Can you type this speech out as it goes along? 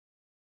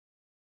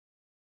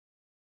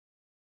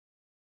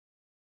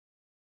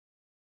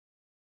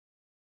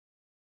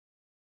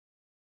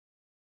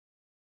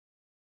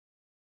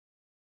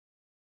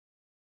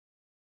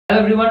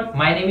Hello everyone,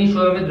 my name is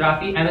Shoaib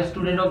Rafi. I am a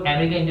student of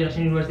American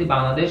International University,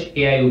 Bangladesh,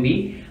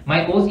 AIUB.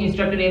 My course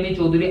instructor name is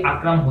Chaudhary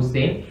Akram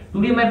Hussain.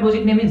 Today my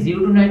project name is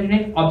 0 to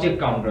 99 object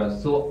counter.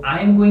 So I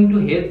am going to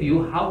help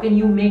you how can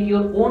you make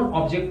your own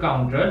object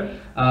counter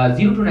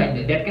 0 to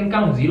 99 that can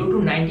count 0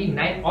 to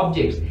 99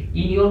 objects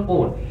in your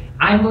own.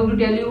 I am going to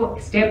tell you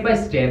step by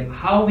step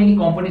how many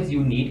components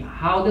you need,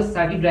 how the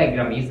circuit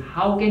diagram is,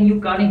 how can you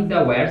connect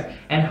the wires,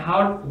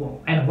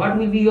 and what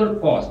will be your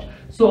cost.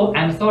 So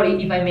I'm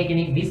sorry if I make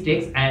any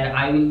mistakes, and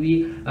I will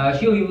be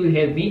sure you will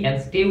help me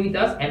and stay with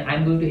us, and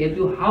I'm going to help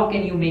you how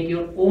can you make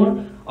your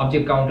own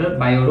object counter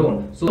by your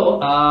own. So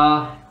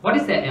what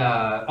is the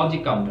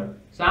object counter?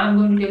 So I'm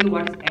going to tell you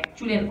what is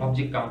actually an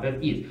object counter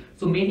is.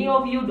 So many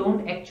of you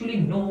don't actually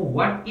know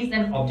what is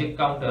an object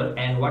counter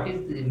and what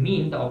is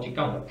mean the object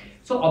counter.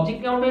 So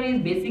object counter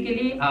is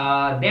basically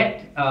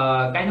that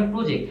kind of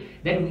project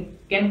that we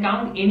can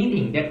count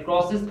anything that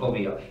crosses over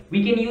here.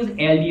 We can use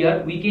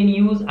LDR, we can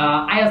use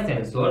IR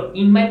sensor.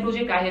 In my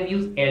project I have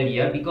used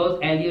LDR because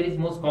LDR is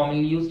most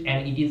commonly used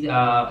and it is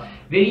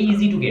very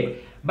easy to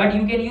get. But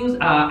you can use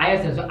IR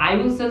sensor. I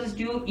will suggest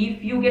you,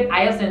 if you get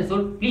IR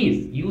sensor,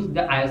 please use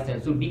the IR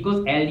sensor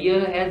because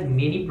LDR has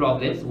many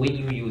problems when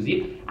you use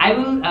it. I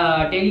will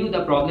tell you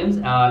the problems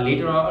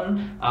later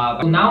on.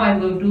 So now I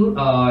am going to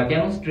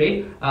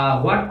demonstrate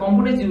what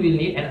components you will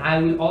need, and I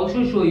will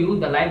also show you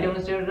the live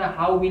demonstrator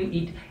how will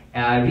it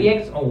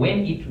reacts or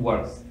when it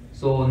works.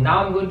 So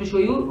now I'm going to show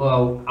you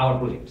our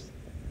projects.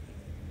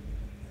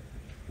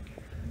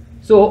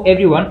 So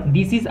everyone,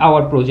 this is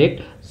our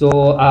project.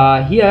 So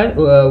here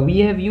we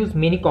have used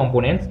many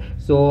components.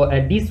 So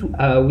this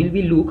will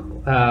be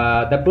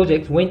the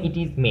projects when it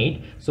is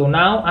made. So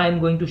now I am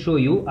going to show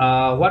you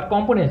what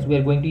components we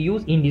are going to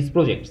use in these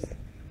projects.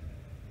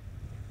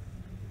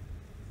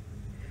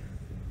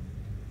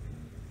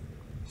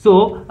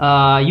 So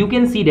you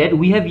can see that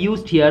we have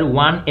used here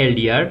one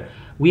LDR.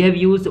 We have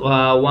used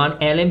one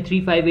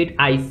LM358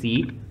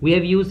 IC. We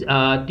have used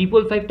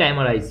 555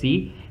 timer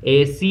IC,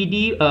 a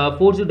CD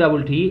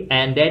 4033,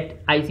 and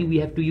that IC we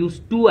have to use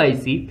two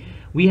IC.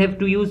 We have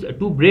to use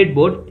two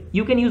breadboard.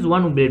 You can use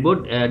one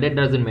breadboard, that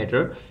doesn't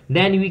matter.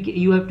 Then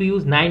you have to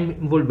use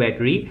 9-volt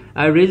battery,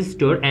 a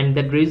resistor, and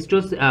that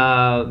resistor's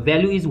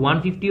value is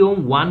 150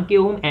 ohm, 1k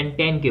ohm, and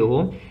 10k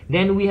ohm.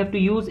 Then we have to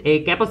use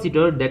a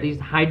capacitor, that is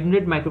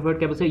 100 microfarad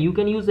capacitor. You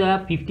can use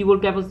a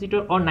 50-volt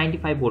capacitor or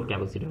 95-volt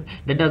capacitor,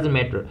 that doesn't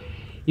matter.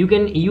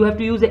 You have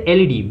to use a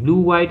LED, blue,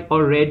 white,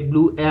 or red,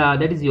 blue.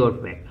 That is your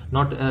fact,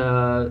 not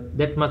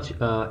that much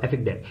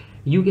affect that.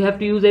 You have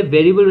to use a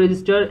variable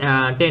resistor,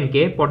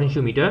 10k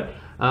potentiometer.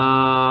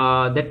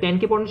 That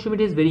 10k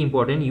potentiometer is very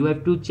important. You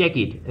have to check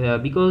it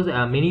because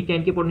many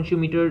 10k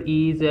potentiometer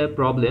is a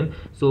problem.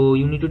 So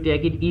you need to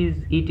check it.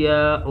 Is it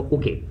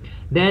okay?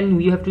 Then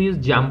we have to use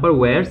jumper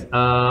wires,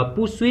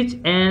 push switch,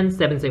 and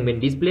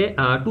 7-segment display,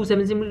 two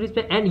 7-segment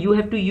display, and you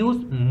have to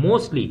use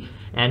mostly,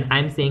 and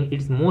I'm saying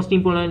it's most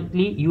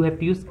importantly, you have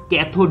to use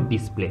cathode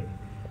display.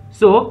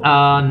 So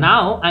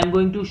now I'm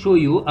going to show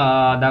you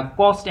the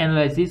cost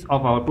analysis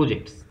of our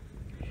projects.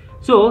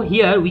 So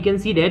here we can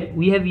see that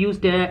we have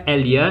used a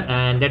LDR,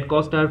 and that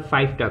cost are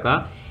 5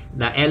 taka.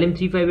 The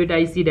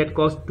LM358 IC that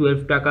cost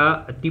 12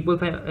 taka,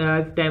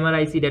 555 timer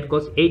IC that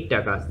cost 8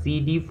 taka,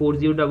 CD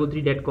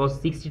 4033 that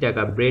cost 60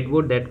 taka,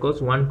 breadboard that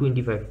cost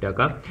 125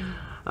 taka,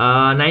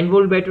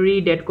 9-volt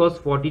battery that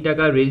cost 40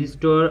 taka,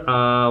 resistor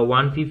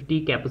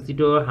 150,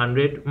 capacitor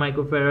 100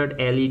 microfarad,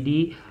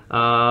 LED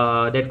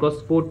that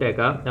cost 4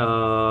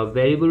 taka,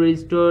 variable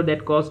resistor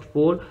that cost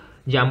 4,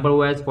 jumper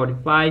wires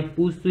 45,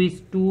 push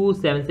switch 2,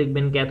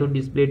 7-segment cathode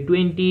display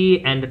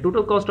 20, and the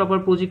total cost of our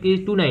project is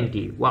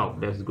 290. Wow,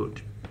 that's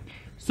good.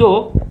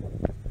 So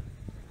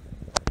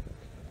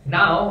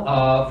now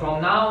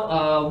from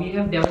now we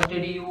have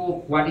demonstrated you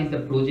what is the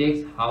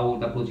project, how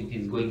the project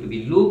is going to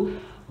be look,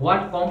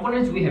 what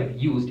components we have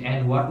used,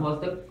 and what was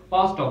the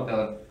cost of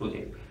the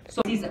project.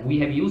 So this we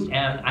have used,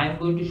 and I'm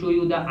going to show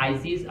you the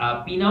ICs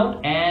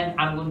pinout, and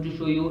I'm going to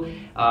show you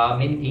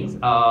many things.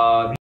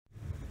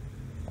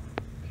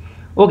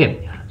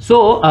 Okay,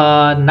 so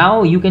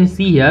now you can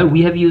see here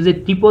we have used a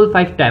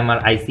 555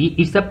 timer IC.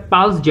 It's a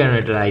pulse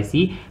generator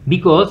IC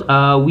because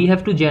we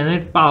have to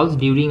generate pulse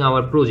during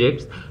our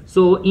projects.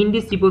 So in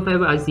this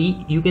 555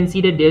 IC you can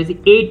see that there is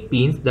 8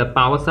 pins: the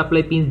power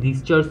supply pins,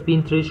 discharge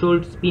pin,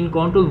 threshold pin,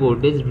 control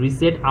voltage,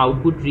 reset,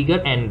 output,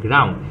 trigger, and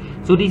ground.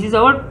 So this is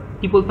our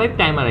 555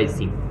 timer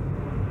IC.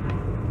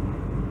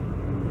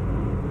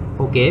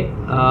 Okay,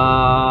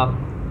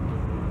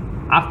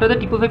 after the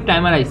 555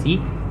 timer IC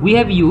we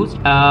have used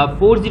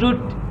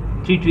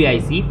 4033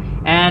 IC,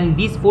 and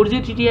this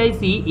 4033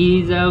 IC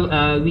is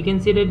we can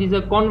say that is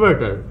a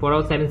converter for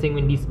our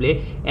 7-segment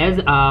display. As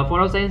for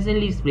our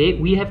 7-segment display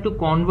we have to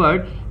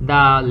convert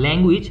the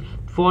language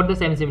for the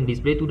 7-segment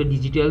display to the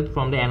digital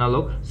from the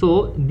analog.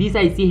 So this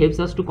IC helps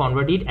us to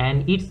convert it,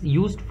 and it's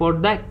used for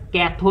the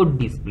cathode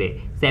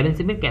display,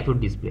 7-segment cathode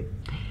display.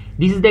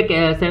 This is the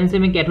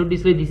 7-7 cathode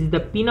display. This is the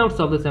pinouts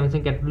of the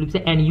 7-7 cathode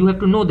display, and you have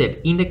to know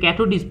that in the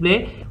cathode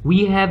display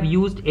we have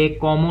used a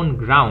common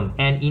ground,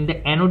 and in the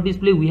anode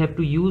display we have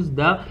to use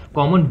the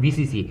common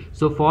VCC.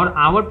 So for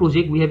our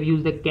project we have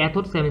used the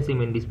cathode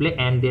 7-7 display,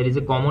 and there is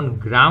a common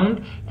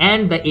ground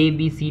and the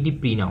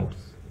ABCD pinouts.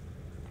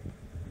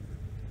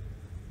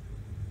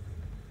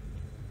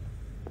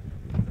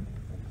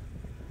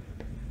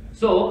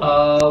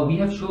 So we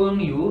have shown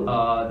you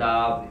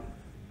the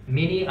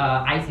many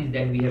ICs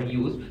that we have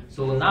used.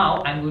 So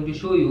now I'm going to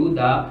show you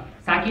the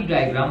circuit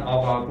diagram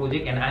of our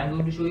project, and I'm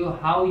going to show you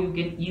how you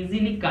can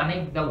easily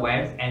connect the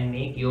wires and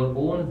make your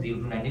own 0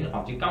 to 19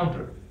 object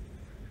counter.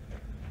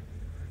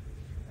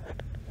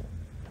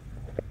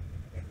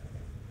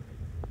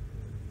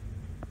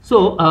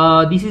 So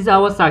this is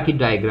our circuit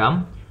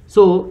diagram.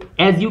 So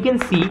as you can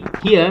see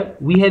here,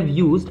 we have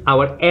used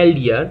our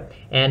LDR,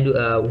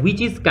 and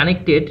which is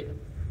connected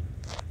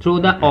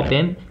through the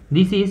op-amp.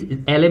 This is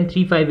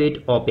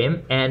LM358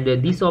 op-amp, and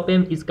this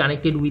op-amp is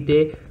connected with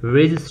a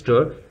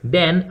resistor.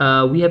 Then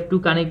we have to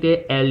connect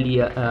a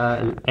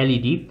LDR,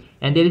 LED,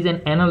 and there is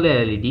an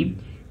another LED.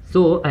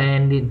 So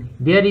and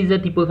there is a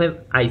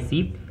 555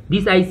 IC.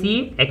 This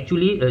IC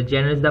actually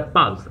generates the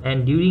pulse,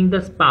 and during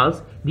this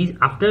pulse,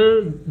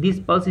 after this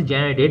pulse is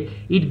generated,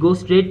 it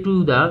goes straight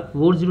to the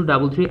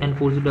 4033 and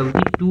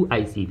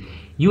 4033 IC.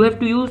 You have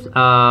to use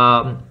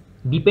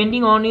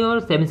depending on your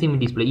 7-7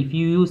 display. If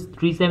you use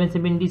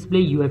 377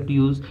 display, you have to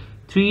use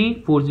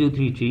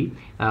 34033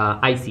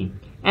 IC.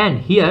 And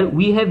here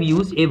we have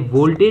used a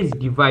voltage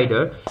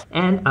divider,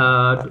 and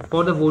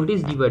for the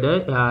voltage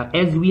divider,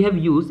 as we have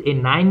used a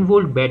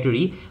 9-volt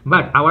battery,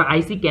 but our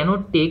IC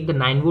cannot take the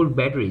 9-volt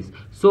batteries,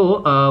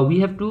 so we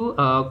have to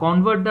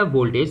convert the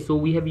voltage. So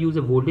we have used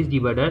a voltage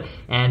divider,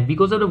 and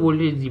because of the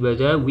voltage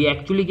divider, we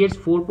actually get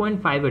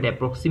 4.5 at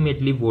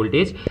approximately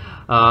voltage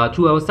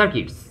through our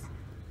circuits.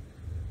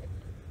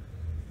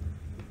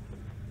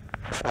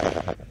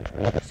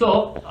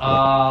 So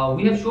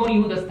we have shown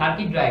you the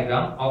circuit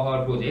diagram of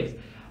our projects.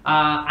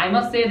 I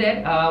must say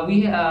that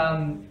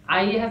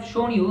I have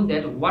shown you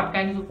that what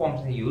kinds of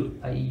pumps are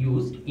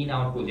used in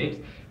our projects.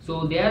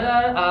 So there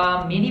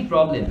are many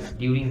problems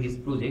during these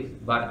projects,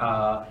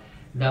 but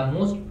the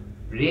most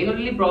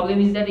regularly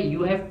problem is that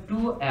you have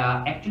to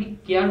actually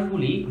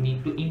carefully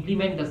need to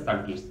implement the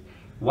circuits.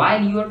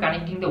 While you are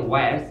connecting the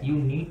wires, you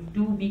need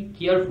to be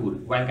careful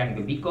while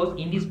connecting, because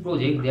in this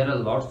project there are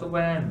lots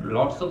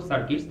of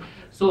circuits.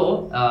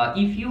 So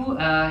if you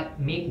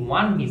make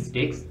one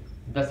mistake,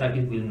 the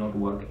circuit will not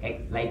work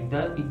like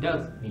it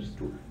does needs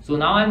to. So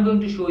now I'm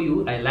going to show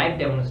you a live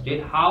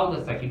demonstrate how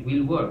the circuit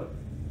will work.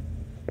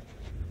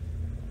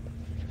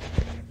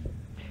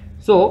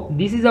 So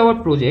this is our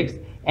projects.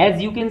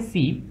 As you can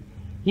see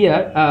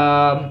here,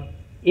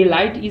 a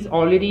light is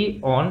already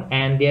on,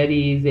 and there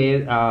is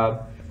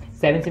a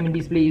 7-7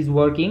 display is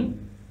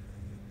working.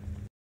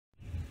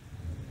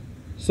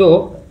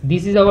 So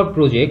this is our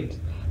project.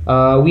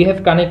 We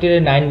have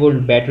connected a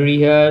 9-volt battery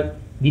here.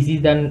 This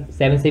is the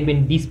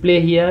 7-7 display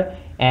here,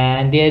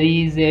 and there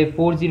is a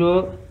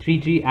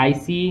 4033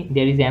 IC.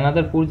 There is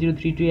another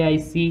 4033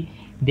 IC.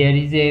 There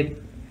is a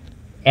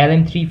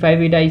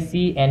LM358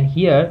 IC, and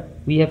here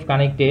we have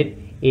connected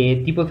a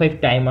 555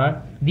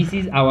 timer. This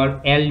is our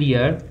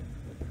LDR.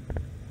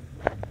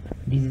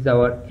 This is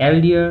our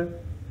LDR,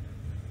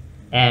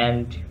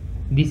 and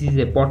this is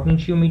a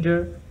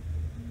potentiometer.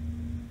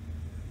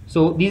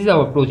 So this is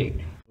our project.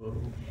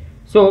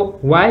 So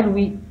while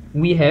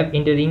we have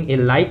entering a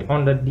light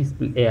on the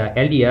display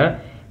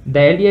LDR, the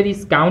LDR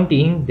is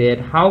counting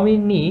that how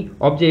many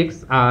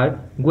objects are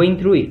going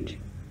through it.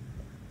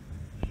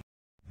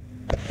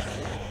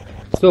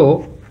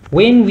 So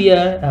when we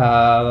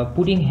are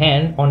putting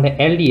hand on the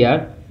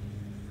LDR,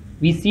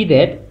 we see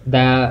that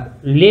the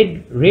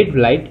red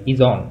light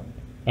is on,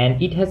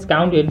 and it has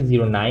counted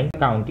 09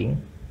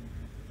 counting.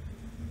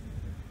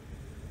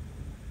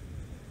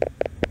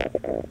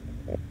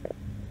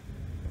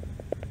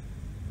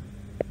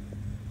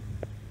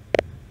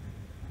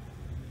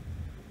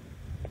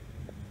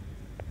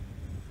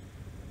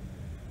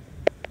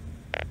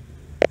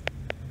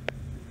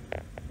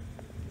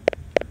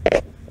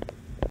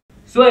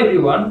 So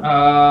everyone,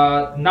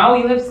 now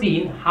you have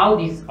seen how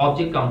this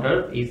object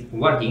counter is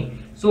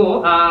working.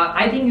 So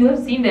I think you have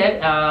seen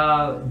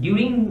that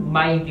during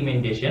my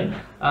implementation,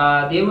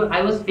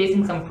 I was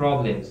facing some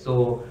problems.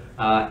 So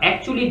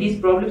actually these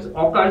problems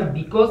occurs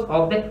because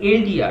of the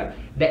LDR.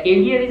 The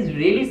LDR is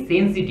really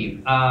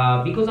sensitive.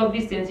 Because of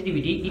this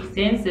sensitivity, it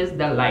senses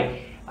the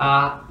light.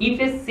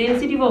 If a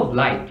sensitive of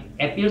light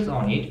appears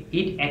on it,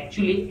 it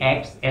actually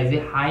acts as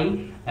a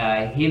high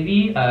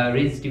heavy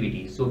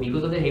resistivity. So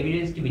because of the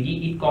heavy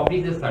resistivity, it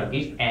copies the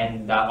circuits,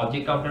 and the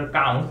object counter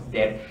counts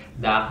that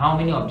how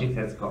many objects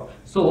has got.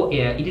 So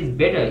it is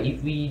better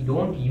if we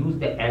don't use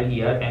the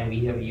LDR and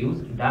we have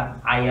used the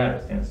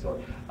IR sensor.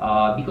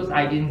 Because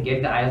I didn't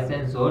get the IR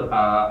sensor,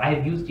 I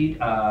have used it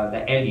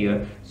the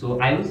LDR. So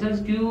I will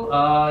suggest you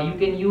you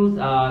can use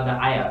the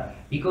IR,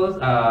 because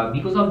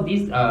of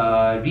these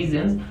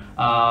reasons,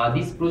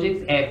 this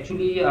project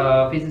actually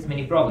faces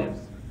many problems.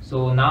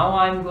 So now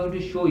I'm going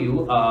to show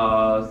you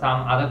some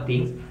other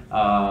things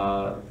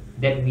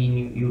that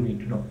you need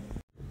to know.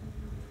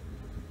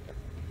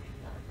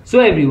 So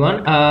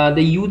everyone,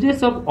 the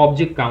uses of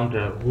object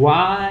counter.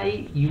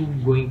 Why you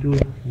going to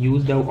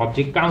use the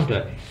object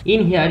counter?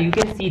 In here you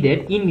can see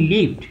that in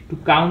lift, to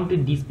count the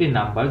display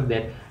numbers,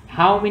 that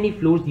how many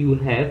floors you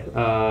have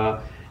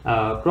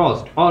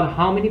crossed or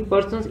how many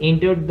persons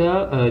entered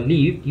the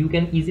lift, you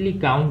can easily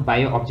count by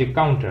an object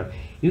counter.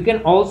 You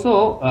can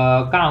also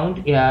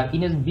count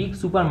in a big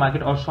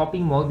supermarket or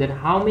shopping mall that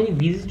how many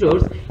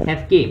visitors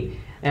have came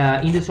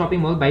in the shopping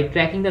mall by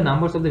tracking the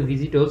numbers of the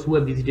visitors who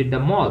have visited the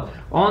mall.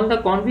 On the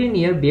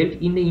conveyor belt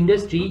in the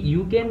industry,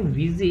 you can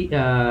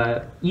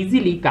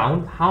easily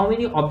count how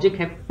many objects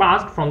have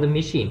passed from the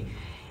machine.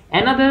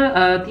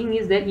 Another thing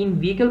is that in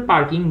vehicle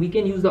parking, we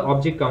can use the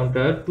object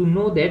counter to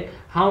know that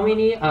how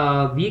many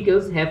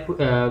vehicles have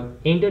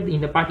entered in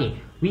the parking.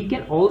 We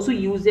can also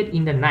use it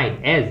in the night,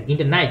 as in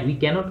the night we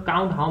cannot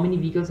count how many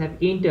vehicles have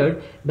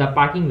entered the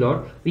parking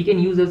lot. We can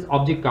use this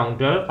object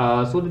counter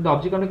so that the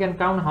object counter can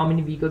count how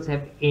many vehicles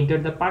have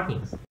entered the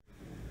parkings.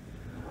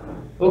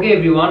 Okay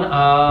everyone,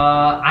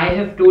 I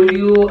have told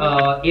you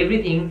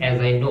everything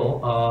as I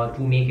know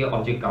to make your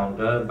object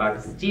counter,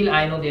 but still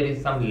I know there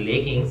is some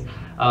lackings.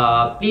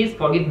 Please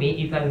forgive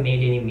me if I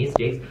made any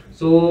mistakes.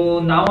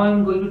 So now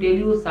I'm going to tell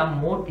you some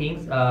more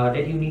things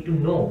that you need to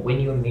know when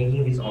you're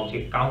making this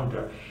object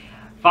counter.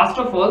 First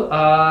of all,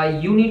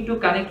 you need to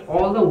connect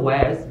all the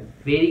wires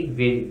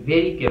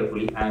very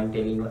carefully. I am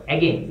telling you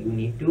again, you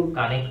need to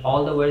connect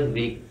all the wires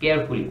very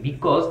carefully,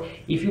 because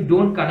if you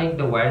don't connect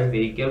the wires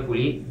very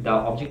carefully, the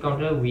object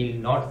counter will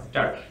not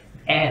start.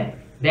 And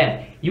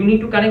then you need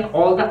to connect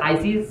all the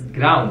ICs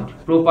ground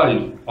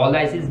properly, all the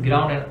ICs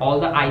ground and all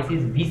the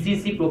ICs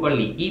VCC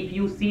properly. If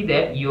you see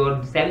that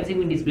your 7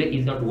 segment display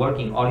is not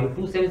working or your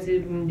 2 7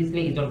 segment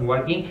display is not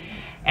working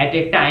at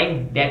a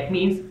time, that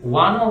means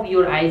one of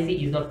your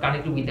IC is not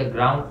connected with the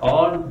ground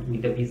or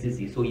with the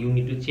VCC. So you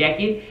need to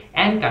check it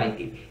and connect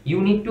it.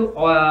 You need to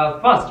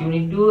first you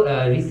need to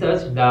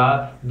research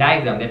the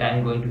diagram that I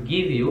am going to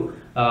give you,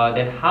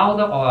 that how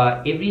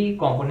the every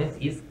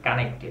component is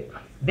connected.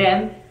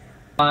 Then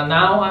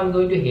now I'm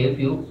going to help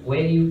you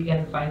where you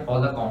can find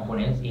all the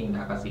components in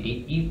Dhaka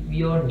city. If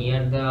you're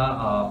near the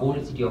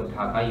old city of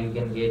Dhaka, you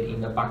can get in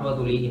the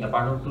Patwatuli. In the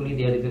Patwatuli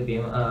there is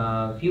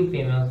a few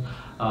famous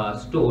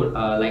store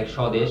like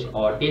Swadesh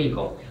or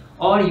Telecom,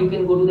 or you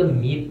can go to the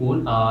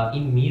Mirpur.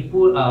 In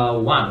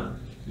Mirpur 1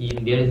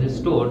 there is a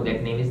store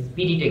that name is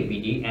PD Tech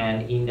BT,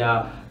 and in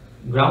the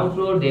ground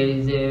floor there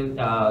is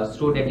a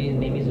store that is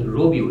name is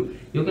Robiul.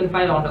 You can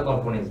find all the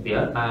components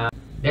there.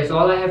 That's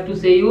all I have to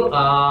say you.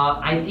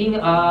 I think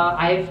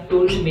I have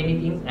told you many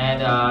things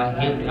and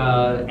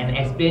helped and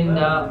explained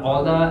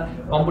all the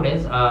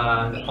components,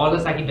 all the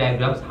circuit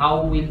diagrams,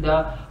 how will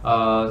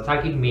the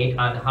circuit made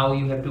and how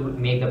you have to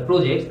make the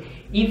projects.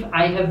 If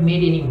I have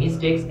made any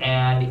mistakes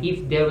and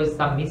if there was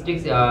some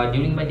mistakes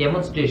during my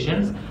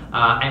demonstrations,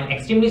 I'm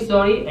extremely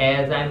sorry,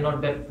 as I'm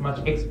not that much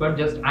expert.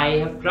 Just I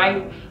have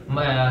tried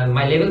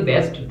my level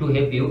best to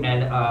help you,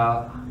 and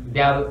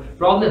there are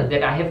problems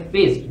that I have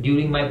faced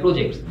during my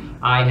projects.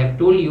 I have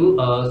told you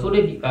so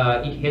that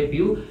it help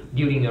you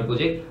during your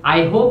project.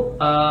 I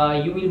hope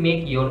you will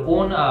make your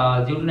own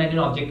 0 to 19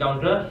 object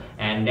counter,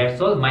 and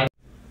that's all.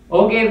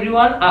 Okay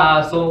everyone,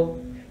 so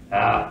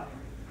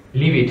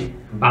leave it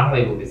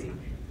বাংলায় বলতেছি।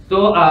 তো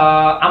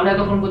আমরা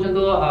এতক্ষণ পর্যন্ত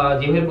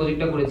যেভাবে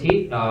প্রজেক্টটা করেছি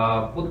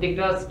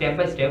প্রত্যেকটা স্টেপ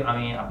বাই স্টেপ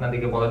আমি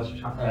আপনাদেরকে বলার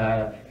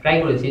ট্রাই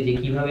করেছি যে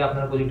কিভাবে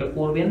আপনারা প্রজেক্টটা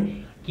করবেন,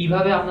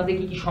 কিভাবে আপনাদের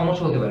কি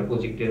সমস্যা হতে পারে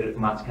প্রজেক্টের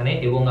মাঝখানে,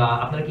 এবং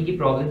আপনারা কি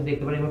প্রবলেমস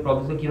দেখতে পারেন এবং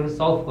প্রবলেমগুলো কিভাবে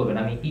সলভ করবেন।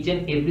 আমি each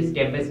and every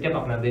step by step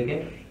আপনাদেরকে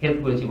হেল্প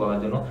করেছি বলার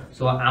জন্য।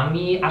 সো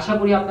আমি আশা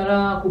করি আপনারা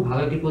খুব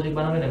ভালো একটি প্রজেক্ট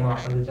বানাবেন এবং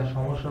আপনাদের যা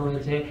সমস্যা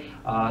হয়েছে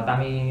তা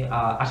আমি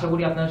আশা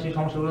করি আপনারা সেই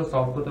সমস্যাগুলো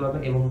সলভ করতে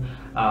পারবেন এবং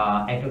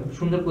একটা খুব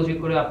সুন্দর প্রজেক্ট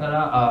করে আপনারা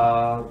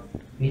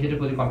নিজেদের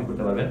প্রজেক্ট কমপ্লিট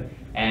করতে পারবেন।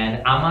 এন্ড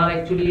আমার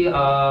actually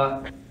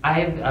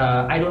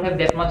I don't have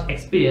that much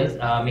experience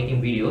making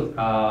videos,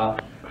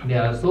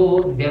 so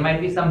there might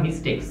be some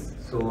mistakes,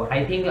 so I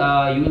think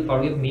you will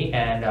forgive me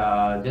and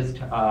just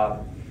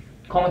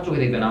ক্ষমার চোখে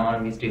দেখবেন আমার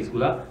মিস্টেকস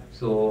গুলা।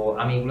 সো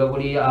আমি এগুলো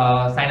বলি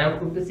সাইন আউট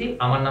করতেছি।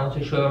 আমার নাম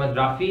হচ্ছে Shoaib Ahmed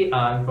Rafi,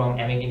 I am from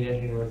American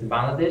international university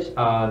Bangladesh.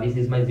 This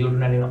is my 0 to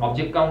 19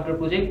 object counter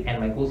project and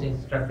my course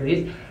instructor is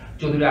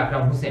Chaudhary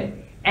Akram Hussain,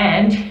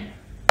 and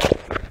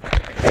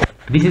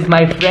this is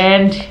my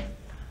friend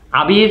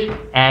Abir,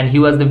 and he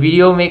was the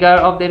video maker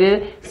of the day.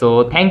 So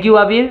thank you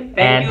Abir,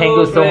 and thank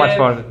you so much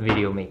for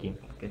video making.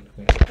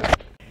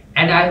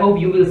 And I hope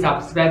you will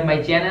subscribe my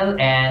channel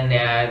and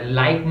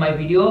like my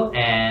video,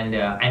 and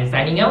I'm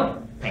signing out.